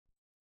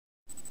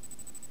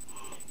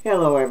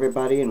Hello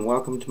everybody and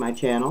welcome to my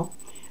channel.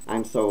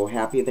 I'm so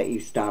happy that you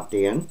stopped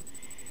in.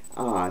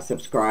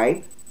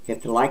 Subscribe,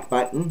 hit the like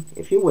button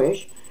if you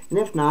wish, and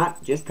if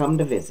not, just come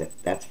to visit.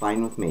 That's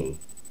fine with me.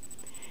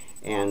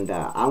 And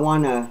I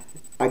want to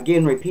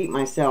again repeat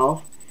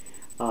myself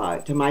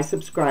to my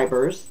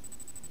subscribers.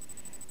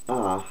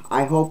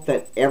 I hope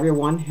that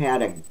everyone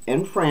had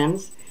and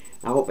friends,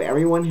 I hope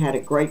everyone had a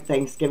great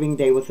Thanksgiving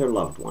Day with their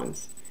loved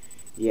ones.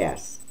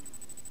 Yes.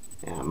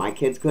 My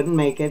kids couldn't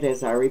make it,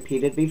 as I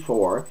repeated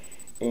before,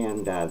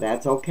 and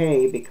that's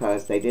okay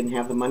because they didn't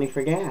have the money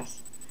for gas.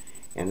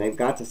 And they've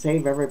got to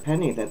save every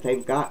penny that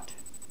they've got.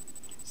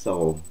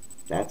 So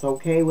that's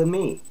okay with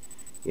me.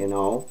 You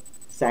know,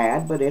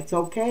 sad, but it's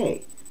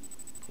okay.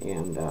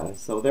 And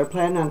so they're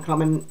planning on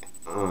coming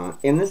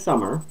in the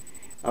summer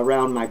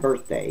around my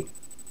birthday.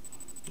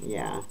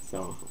 Yeah,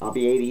 so I'll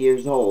be 80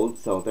 years old,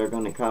 so they're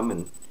going to come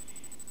and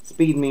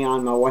speed me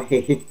on my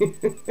way.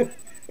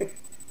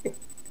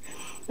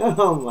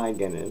 Oh my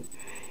goodness.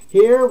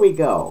 Here we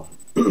go.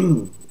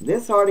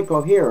 This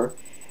article here,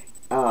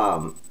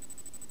 I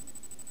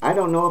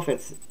don't know if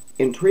it's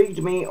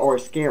intrigued me or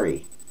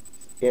scary.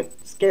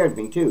 It scared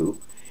me too.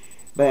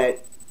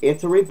 But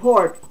it's a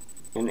report,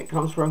 and it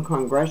comes from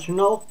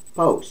Congressional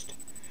Post.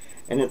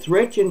 And it's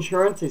rich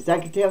insurance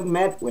executive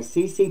met with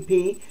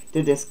CCP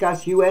to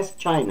discuss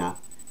U.S.-China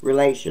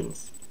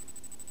relations.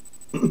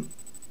 I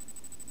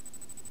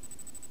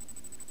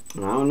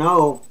don't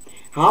know.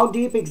 How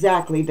deep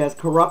exactly does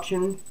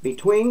corruption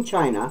between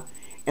China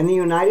and the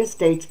United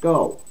States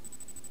go?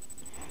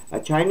 A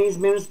Chinese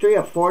Ministry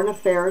of Foreign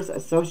Affairs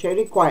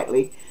associated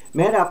quietly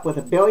met up with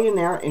a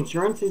billionaire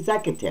insurance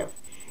executive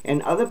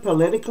and other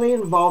politically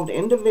involved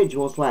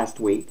individuals last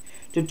week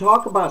to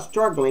talk about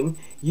struggling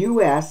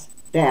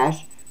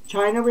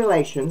U.S.-China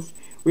relations,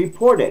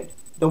 reported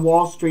the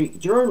Wall Street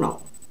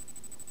Journal.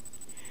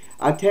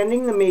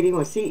 Attending the meeting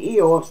was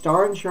CEO of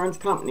Star Insurance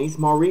Companies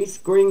Maurice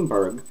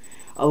Greenberg,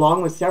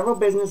 along with several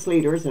business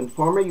leaders and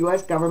former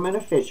U.S. government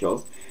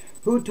officials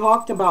who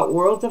talked about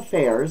world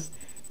affairs.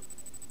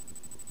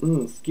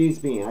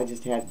 Excuse me, I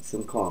just had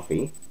some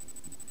coffee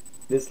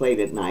this late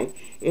at night.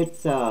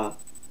 It's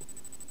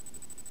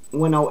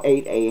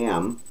 1:08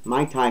 a.m.,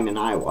 my time in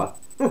Iowa.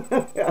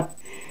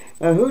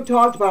 Who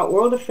talked about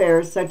world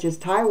affairs such as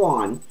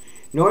Taiwan,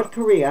 North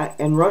Korea,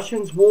 and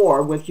Russia's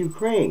war with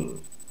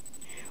Ukraine.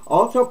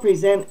 Also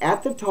present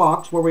at the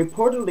talks were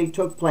reportedly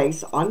took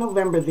place on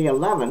November the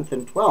 11th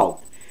and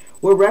 12th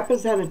were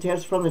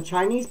representatives from the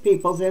Chinese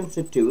People's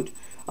Institute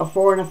of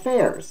Foreign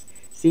Affairs,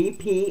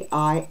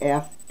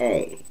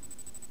 CPIFA,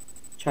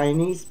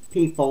 Chinese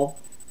People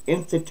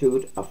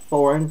Institute of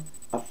Foreign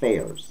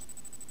Affairs.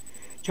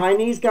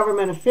 Chinese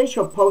government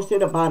official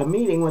posted about a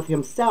meeting with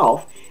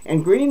himself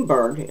and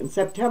Greenberg in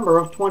September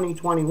of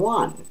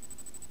 2021.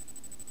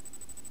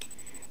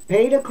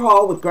 Paid a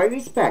call with great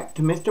respect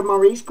to Mr.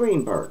 Maurice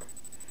Greenberg,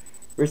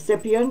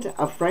 recipient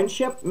of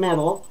Friendship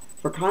Medal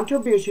for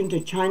contribution to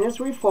China's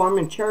reform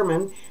and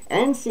chairman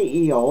and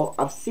CEO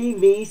of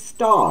CV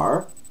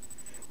Star,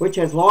 which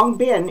has long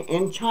been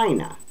in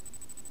China,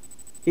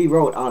 he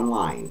wrote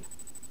online.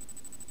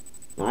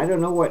 Now, I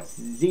don't know what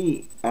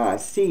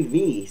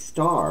CV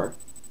Star.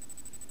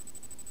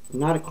 I'm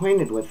not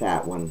acquainted with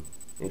that one.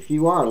 If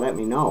you are, let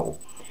me know.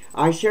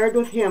 I shared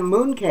with him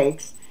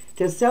mooncakes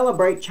to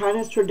celebrate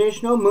China's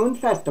traditional Moon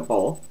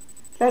Festival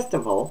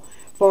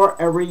for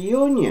a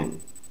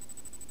reunion.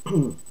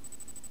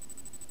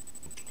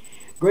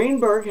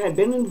 Greenberg had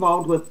been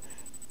involved with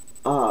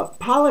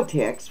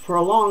politics for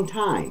a long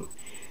time.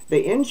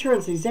 The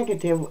insurance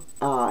executive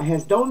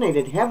has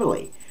donated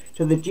heavily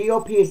to the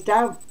GOP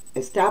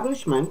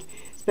establishment,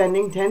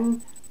 spending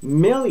 $10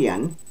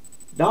 million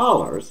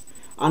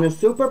on a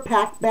super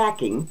PAC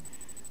backing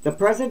the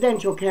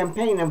presidential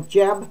campaign of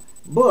Jeb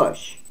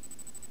Bush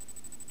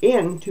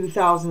in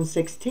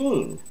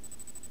 2016.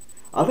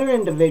 Other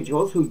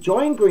individuals who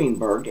joined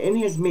Greenberg in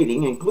his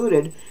meeting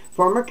included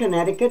former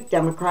Connecticut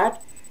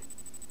Democrat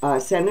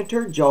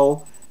Senator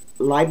Joe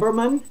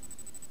Lieberman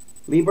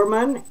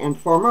and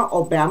former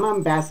Obama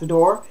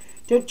ambassador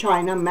to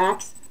China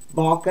Max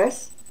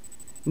Baucus,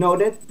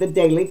 noted the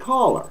Daily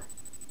Caller.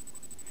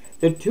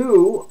 The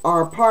two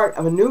are part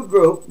of a new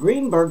group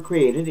Greenberg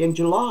created in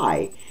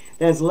July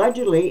that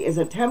allegedly is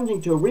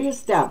attempting to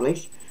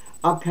reestablish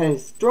a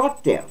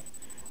constructive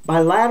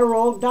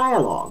bilateral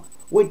dialogue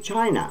with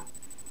China,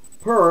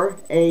 per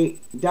a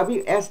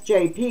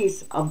WSJ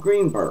piece of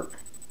Greenberg.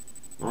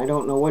 I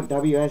don't know what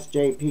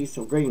WSJ piece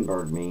of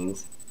Greenberg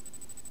means.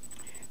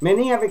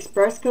 Many have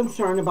expressed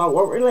concern about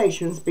what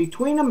relations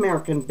between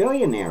American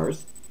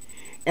billionaires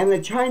and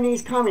the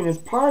Chinese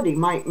Communist Party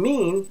might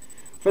mean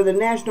for the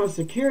national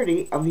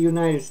security of the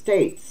United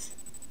States.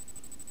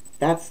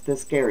 That's the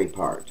scary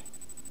part.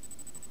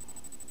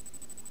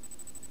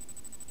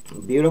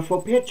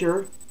 Beautiful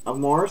picture of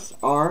Morris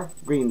R.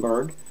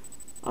 Greenberg,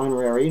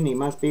 honorary, and he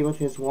must be with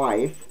his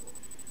wife.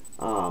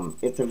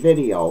 It's a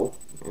video,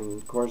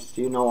 and of course,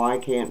 you know I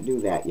can't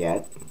do that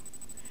yet.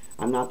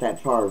 I'm not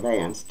that far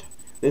advanced.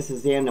 This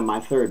is the end of my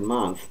 3rd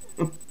month.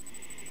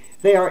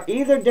 They are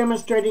either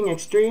demonstrating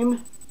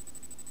extreme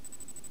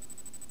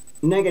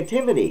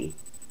negativity.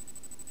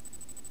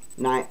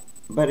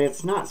 But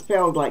it's not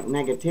spelled like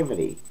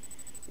negativity.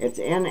 It's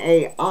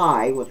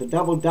N-A-I with the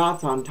double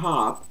dots on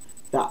top,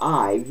 the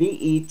I,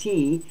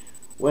 V-E-T,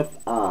 with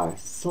a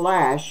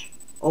slash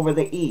over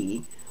the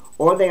E,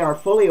 or they are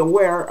fully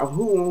aware of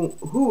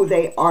who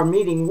they are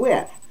meeting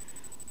with,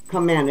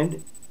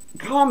 commented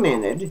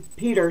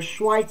Peter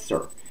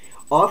Schweitzer,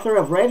 author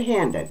of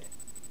Red-Handed,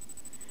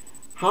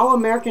 How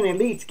American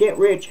Elites Get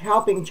Rich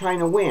Helping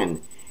China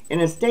Win, in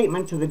a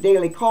statement to the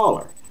Daily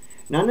Caller.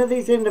 None of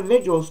these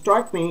individuals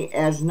strike me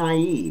as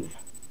naive.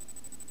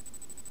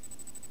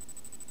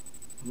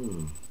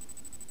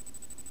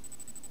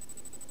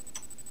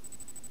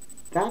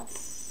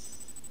 That's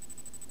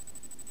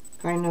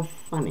kind of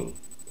funny,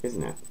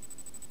 isn't it?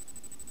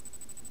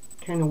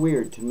 Kind of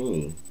weird to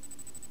me.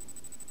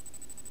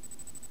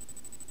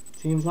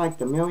 Seems like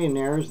the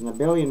millionaires and the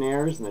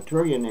billionaires and the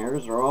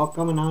trillionaires are all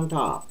coming on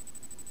top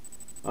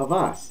of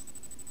us,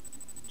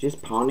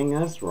 just pounding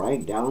us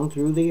right down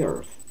through the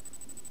earth.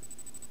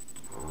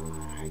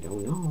 I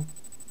don't know.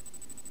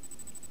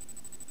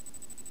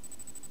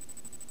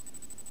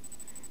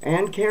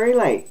 And Carrie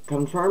Lake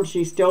confirms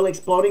she's still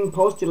exploring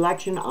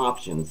post-election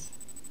options.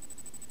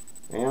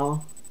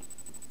 Well,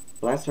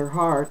 bless her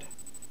heart.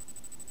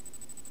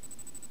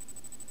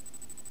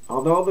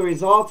 Although the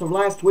results of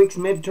last week's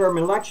midterm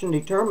election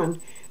determined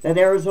that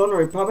Arizona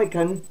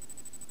Republican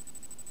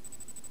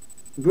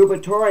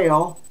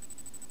gubernatorial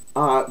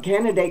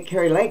candidate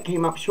Carrie Lake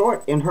came up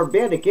short in her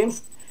bid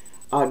against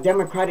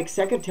Democratic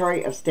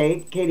Secretary of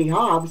State Katie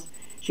Hobbs,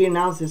 she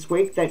announced this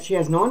week that she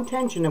has no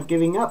intention of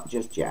giving up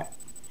just yet.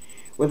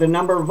 With a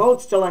number of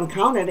votes still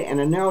uncounted and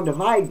a narrow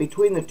divide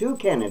between the two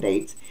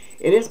candidates,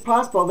 it is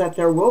possible that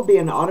there will be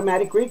an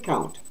automatic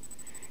recount.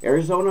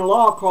 Arizona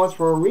law calls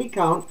for a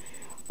recount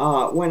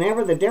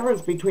whenever the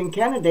difference between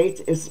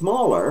candidates is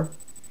smaller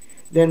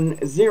than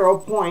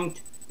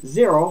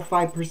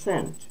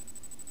 0.05%.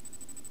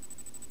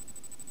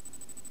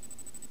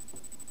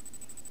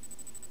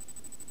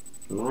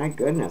 My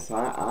goodness,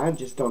 I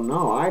just don't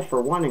know. I,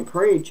 for one,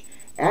 encourage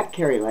at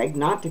Carrie Lake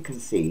not to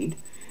concede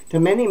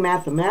to many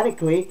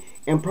mathematically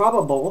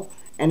improbable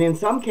and in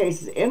some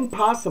cases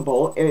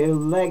impossible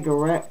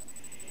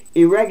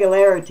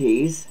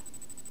irregularities.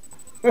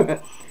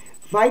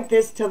 Fight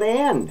this to the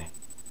end.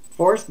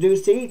 Force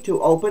Ducey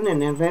to open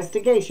an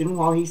investigation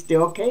while he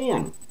still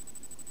can.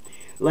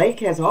 Lake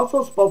has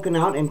also spoken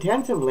out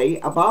intensively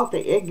about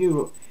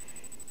the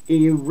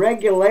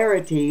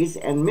irregularities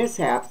and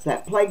mishaps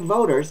that plague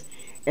voters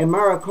in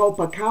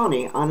Maricopa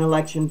County on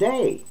Election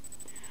Day.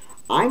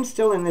 I'm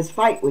still in this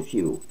fight with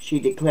you, she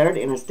declared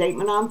in a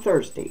statement on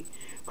Thursday,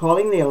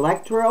 calling the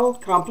electoral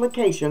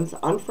complications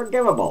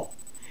unforgivable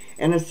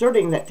and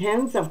asserting that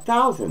tens of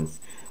thousands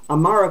of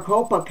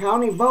Maricopa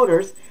County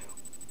voters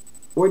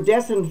were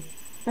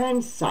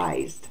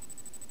franchised.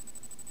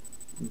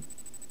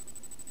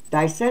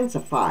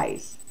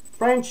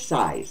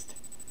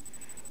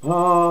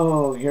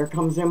 Oh, here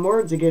comes them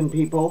words again,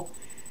 people.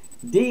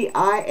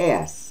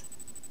 D-I-S-E-N,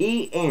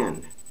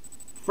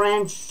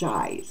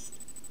 franchised.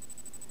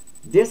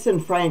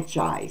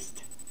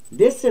 Disenfranchised.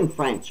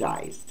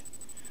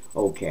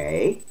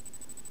 Okay.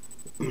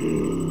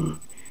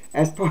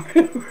 As part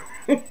of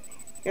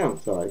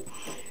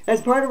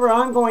her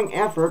ongoing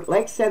effort,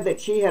 Lake said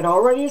that she had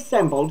already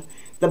assembled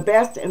the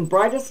best and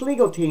brightest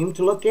legal team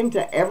to look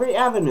into every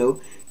avenue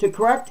to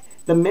correct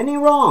the many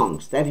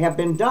wrongs that have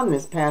been done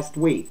this past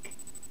week.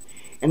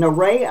 An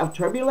array of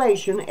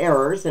tribulation,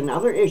 errors, and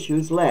other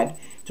issues led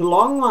to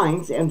long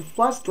lines and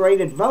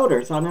frustrated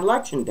voters on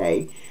Election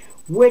Day,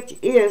 which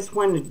is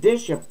when a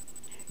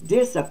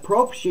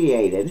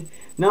disappropriated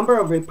number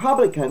of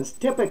Republicans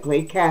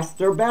typically cast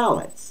their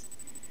ballots.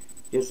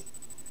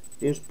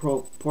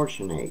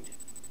 Disproportionate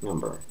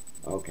number.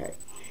 Okay.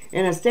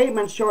 In a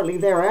statement shortly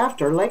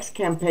thereafter, Lake's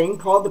campaign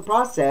called the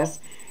process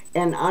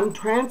an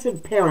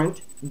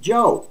untransparent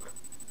joke.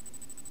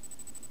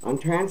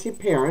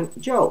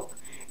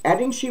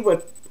 Adding she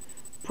would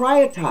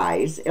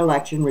prioritize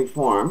election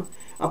reform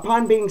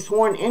upon being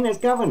sworn in as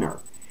governor.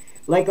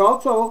 Lake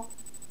also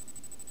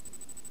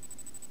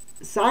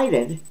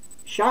chided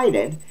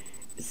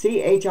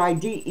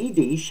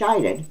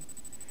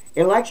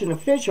election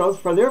officials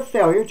for their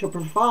failure to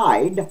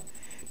provide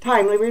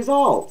timely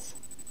results.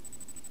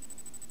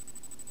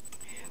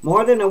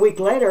 More than a week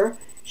later,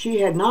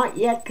 she had not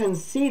yet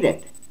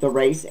conceded the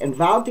race and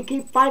vowed to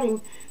keep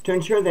fighting to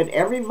ensure that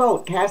every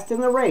vote cast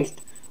in the race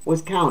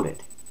was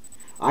counted.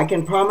 I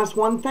can promise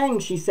one thing,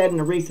 she said in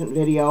a recent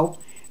video.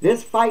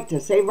 This fight to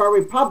save our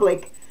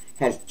republic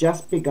has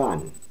just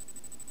begun.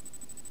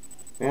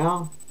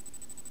 Well,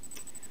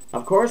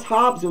 of course,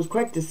 Hobbs was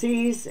quick to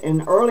seize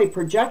in early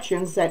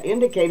projections that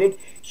indicated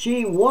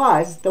she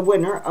was the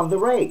winner of the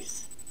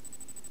race.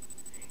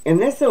 In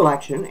this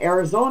election,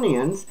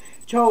 Arizonians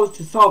chose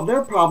to solve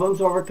their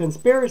problems over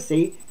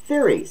conspiracy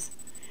theories.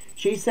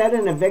 She said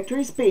in a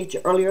victory speech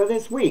earlier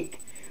this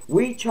week,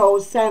 "We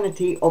chose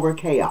sanity over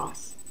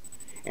chaos,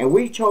 and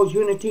we chose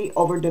unity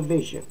over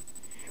division.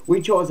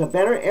 We chose a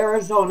better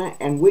Arizona,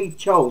 and we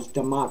chose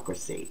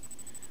democracy."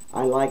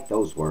 I like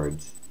those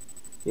words.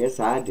 Yes,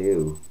 I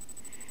do.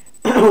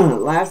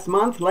 Last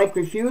month, Lake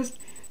refused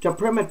to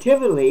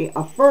primitively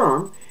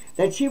affirm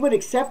that she would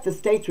accept the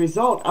state's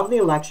result of the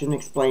election,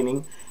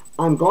 explaining,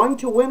 "I'm going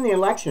to win the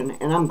election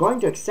and I'm going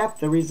to accept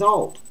the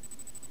result."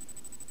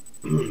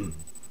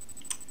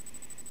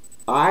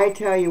 I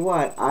tell you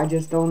what, I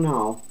just don't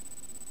know.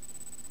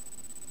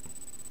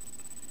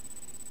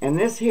 And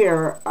this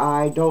here,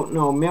 I don't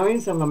know.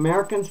 Millions of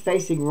Americans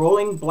facing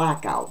rolling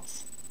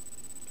blackouts.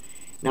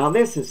 Now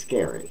this is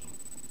scary.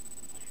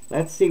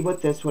 Let's see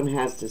what this one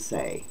has to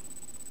say.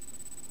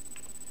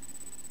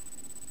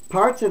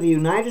 Parts of the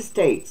United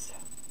States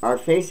are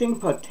facing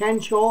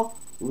potential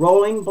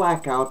rolling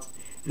blackouts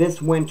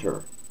this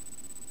winter.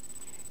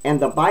 And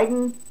the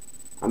Biden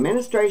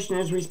administration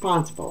is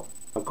responsible,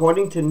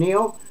 according to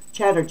Neil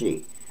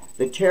Chatterjee,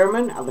 the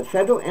chairman of the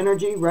Federal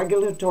Energy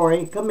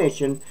Regulatory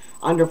Commission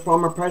under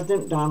former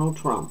President Donald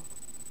Trump.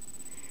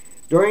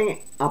 During an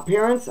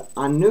appearance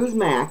on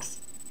Newsmax,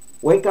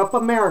 Wake Up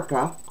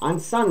America on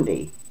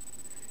Sunday,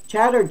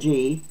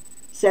 Chatterjee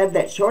said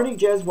that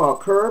shortages will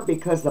occur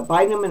because the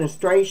Biden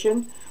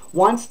administration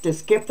wants to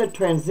skip the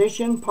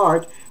transition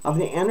part of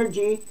the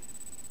energy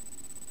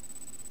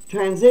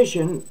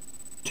transition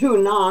to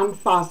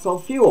non-fossil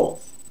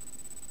fuels.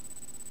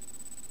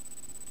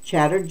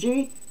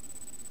 Chatterjee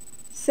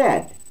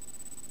said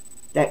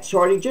that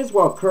shortages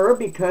will occur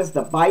because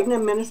the Biden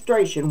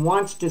administration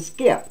wants to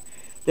skip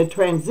the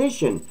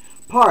transition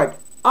part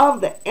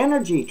of the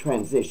energy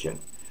transition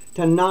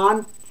to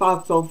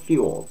non-fossil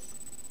fuels.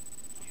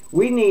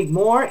 We need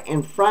more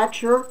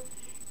infrastructure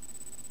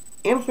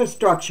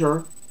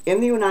in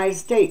the United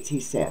States, he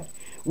said.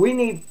 We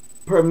need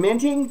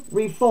permitting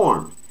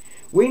reform.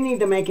 We need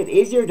to make it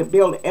easier to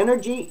build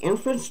energy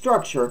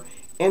infrastructure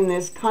in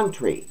this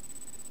country.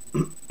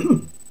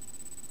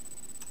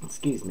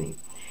 Excuse me.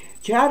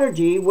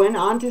 Chatterjee went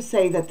on to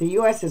say that the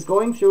U.S. is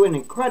going through an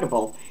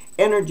incredible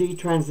energy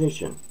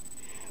transition,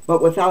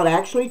 but without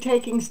actually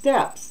taking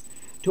steps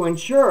to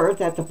ensure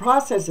that the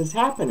process is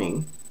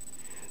happening,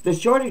 the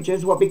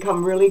shortages will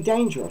become really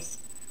dangerous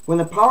when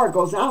the power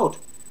goes out,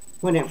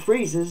 when it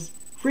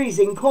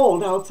freezing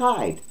cold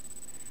outside.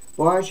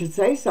 Boy, I should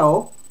say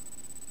so.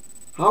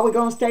 How are we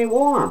going to stay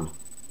warm?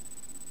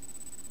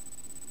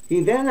 He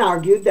then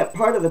argued that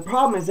part of the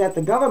problem is that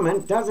the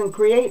government doesn't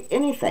create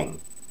anything,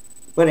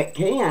 but it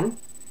can,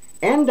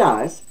 and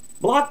does,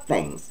 block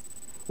things,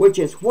 which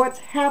is what's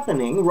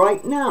happening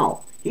right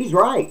now. He's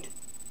right.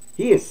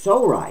 He is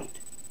so right.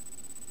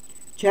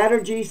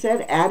 Chatterjee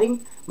said,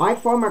 adding, "My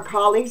former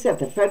colleagues at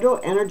the Federal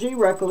Energy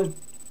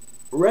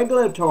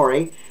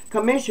Regulatory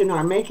Commission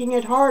are making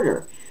it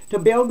harder to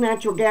build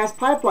natural gas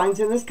pipelines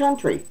in this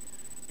country.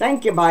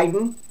 Thank you,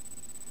 Biden."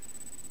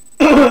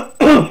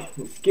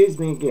 Excuse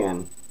me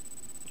again.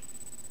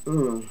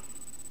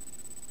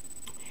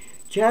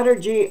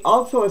 Chatterjee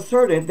also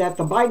asserted that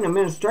the Biden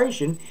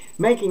administration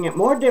making it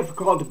more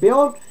difficult to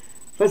build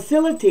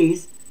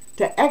facilities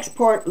to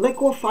export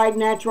liquefied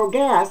natural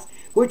gas,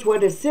 which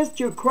would assist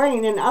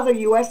Ukraine and other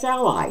U.S.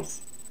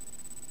 allies.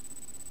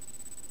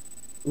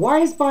 Why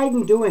is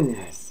Biden doing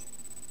this?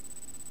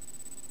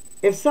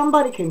 If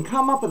somebody can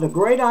come up with a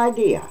great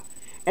idea,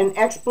 an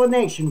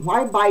explanation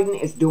why Biden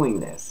is doing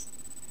this,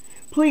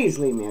 please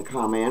leave me a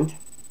comment.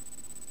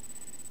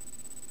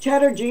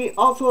 Chatterjee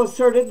also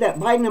asserted that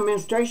Biden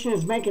administration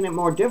is making it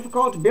more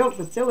difficult to build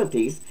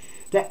facilities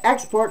to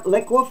export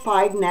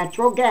liquefied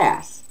natural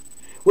gas,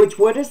 which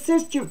would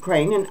assist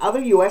Ukraine and other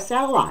U.S.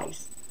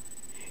 allies.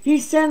 He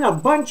sent a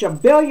bunch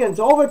of billions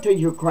over to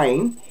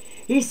Ukraine.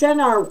 He sent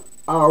our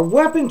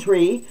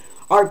weaponry,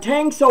 our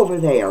tanks over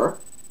there.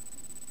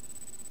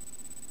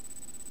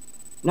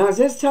 Now, is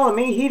this telling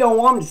me he don't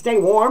want them to stay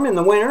warm in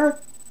the winter?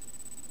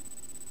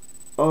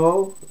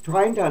 Oh,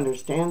 trying to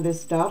understand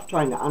this stuff,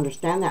 trying to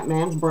understand that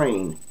man's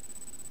brain,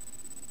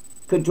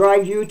 could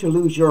drive you to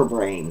lose your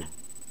brain.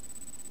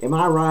 Am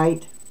I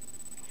right?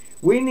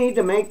 We need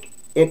to make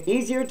it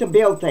easier to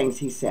build things,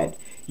 he said.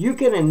 You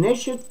can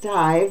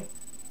initiatives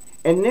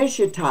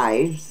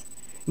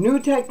new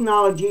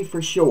technology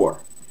for sure.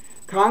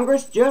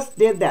 Congress just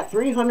did that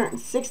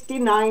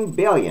 $369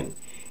 billion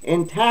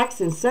in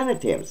tax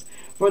incentives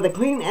for the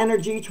clean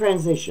energy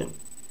transition.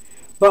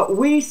 But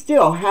we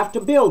still have to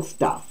build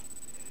stuff.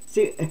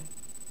 See,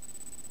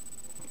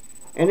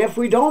 and if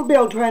we don't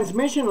build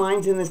transmission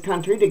lines in this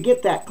country to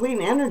get that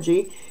clean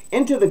energy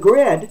into the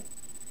grid,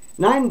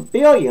 $9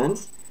 billion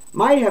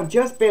might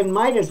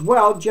as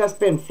well just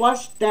been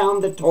flushed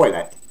down the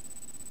toilet.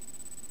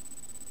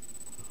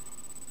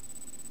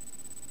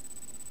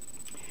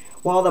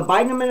 While the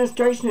Biden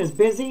administration is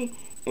busy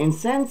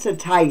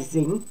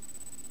insensitizing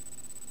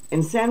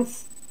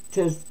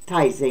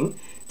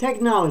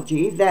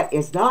technology that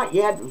is not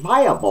yet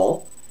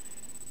viable,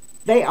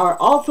 they are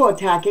also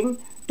attacking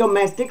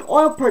domestic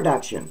oil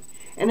production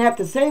and at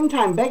the same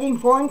time begging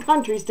foreign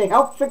countries to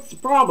help fix the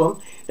problem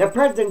that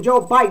President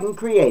Joe Biden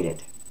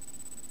created.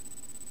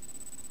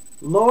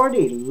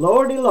 Lordy,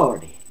 lordy,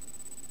 lordy.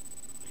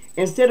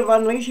 Instead of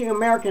unleashing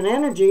American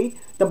energy,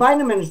 the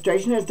Biden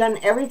administration has done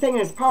everything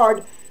in its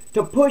power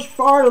to push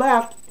far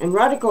left and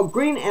radical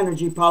green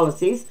energy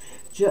policies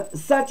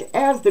such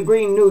as the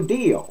Green New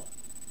Deal.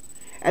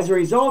 As a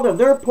result of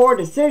their poor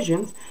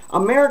decisions,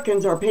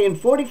 Americans are paying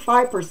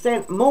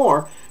 45%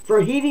 more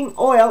for heating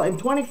oil and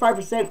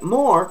 25%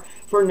 more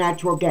for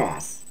natural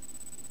gas.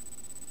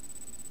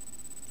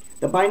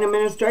 The Biden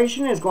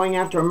administration is going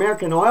after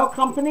American oil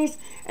companies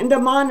and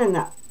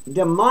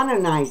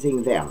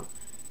demonizing them,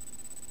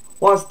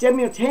 while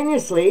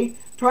simultaneously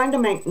trying to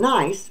make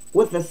nice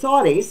with the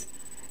Saudis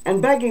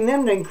and begging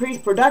them to increase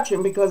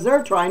production because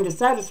they're trying to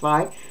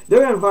satisfy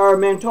their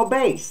environmental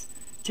base,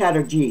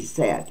 Chatterjee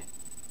said.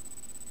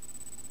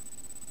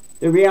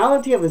 The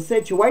reality of the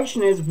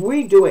situation is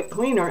we do it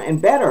cleaner and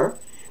better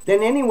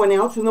than anyone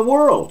else in the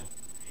world.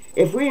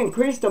 If we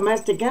increase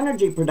domestic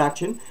energy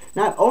production,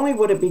 not only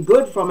would it be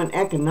good from an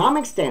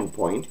economic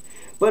standpoint,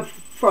 but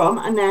from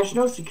a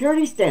national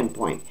security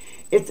standpoint.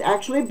 It's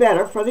actually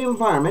better for the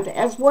environment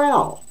as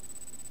well.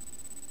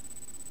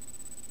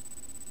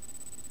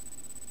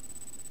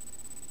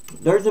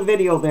 There's a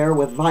video there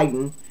with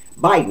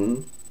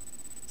Biden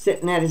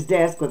sitting at his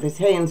desk with his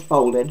hands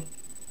folded.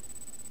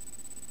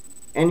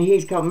 And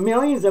he's got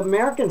millions of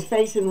Americans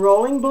facing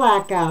rolling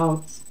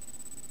blackouts.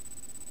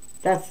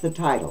 That's the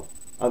title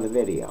of the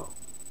video.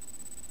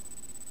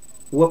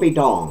 Whoopie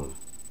dong.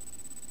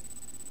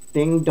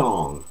 Ding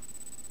dong.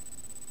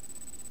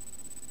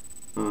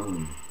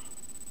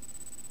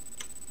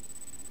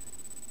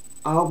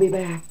 I'll be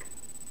back.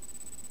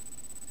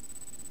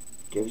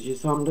 Gives you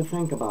something to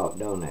think about,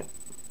 don't it?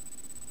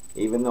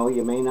 Even though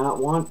you may not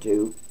want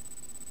to.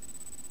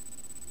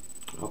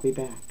 I'll be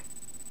back.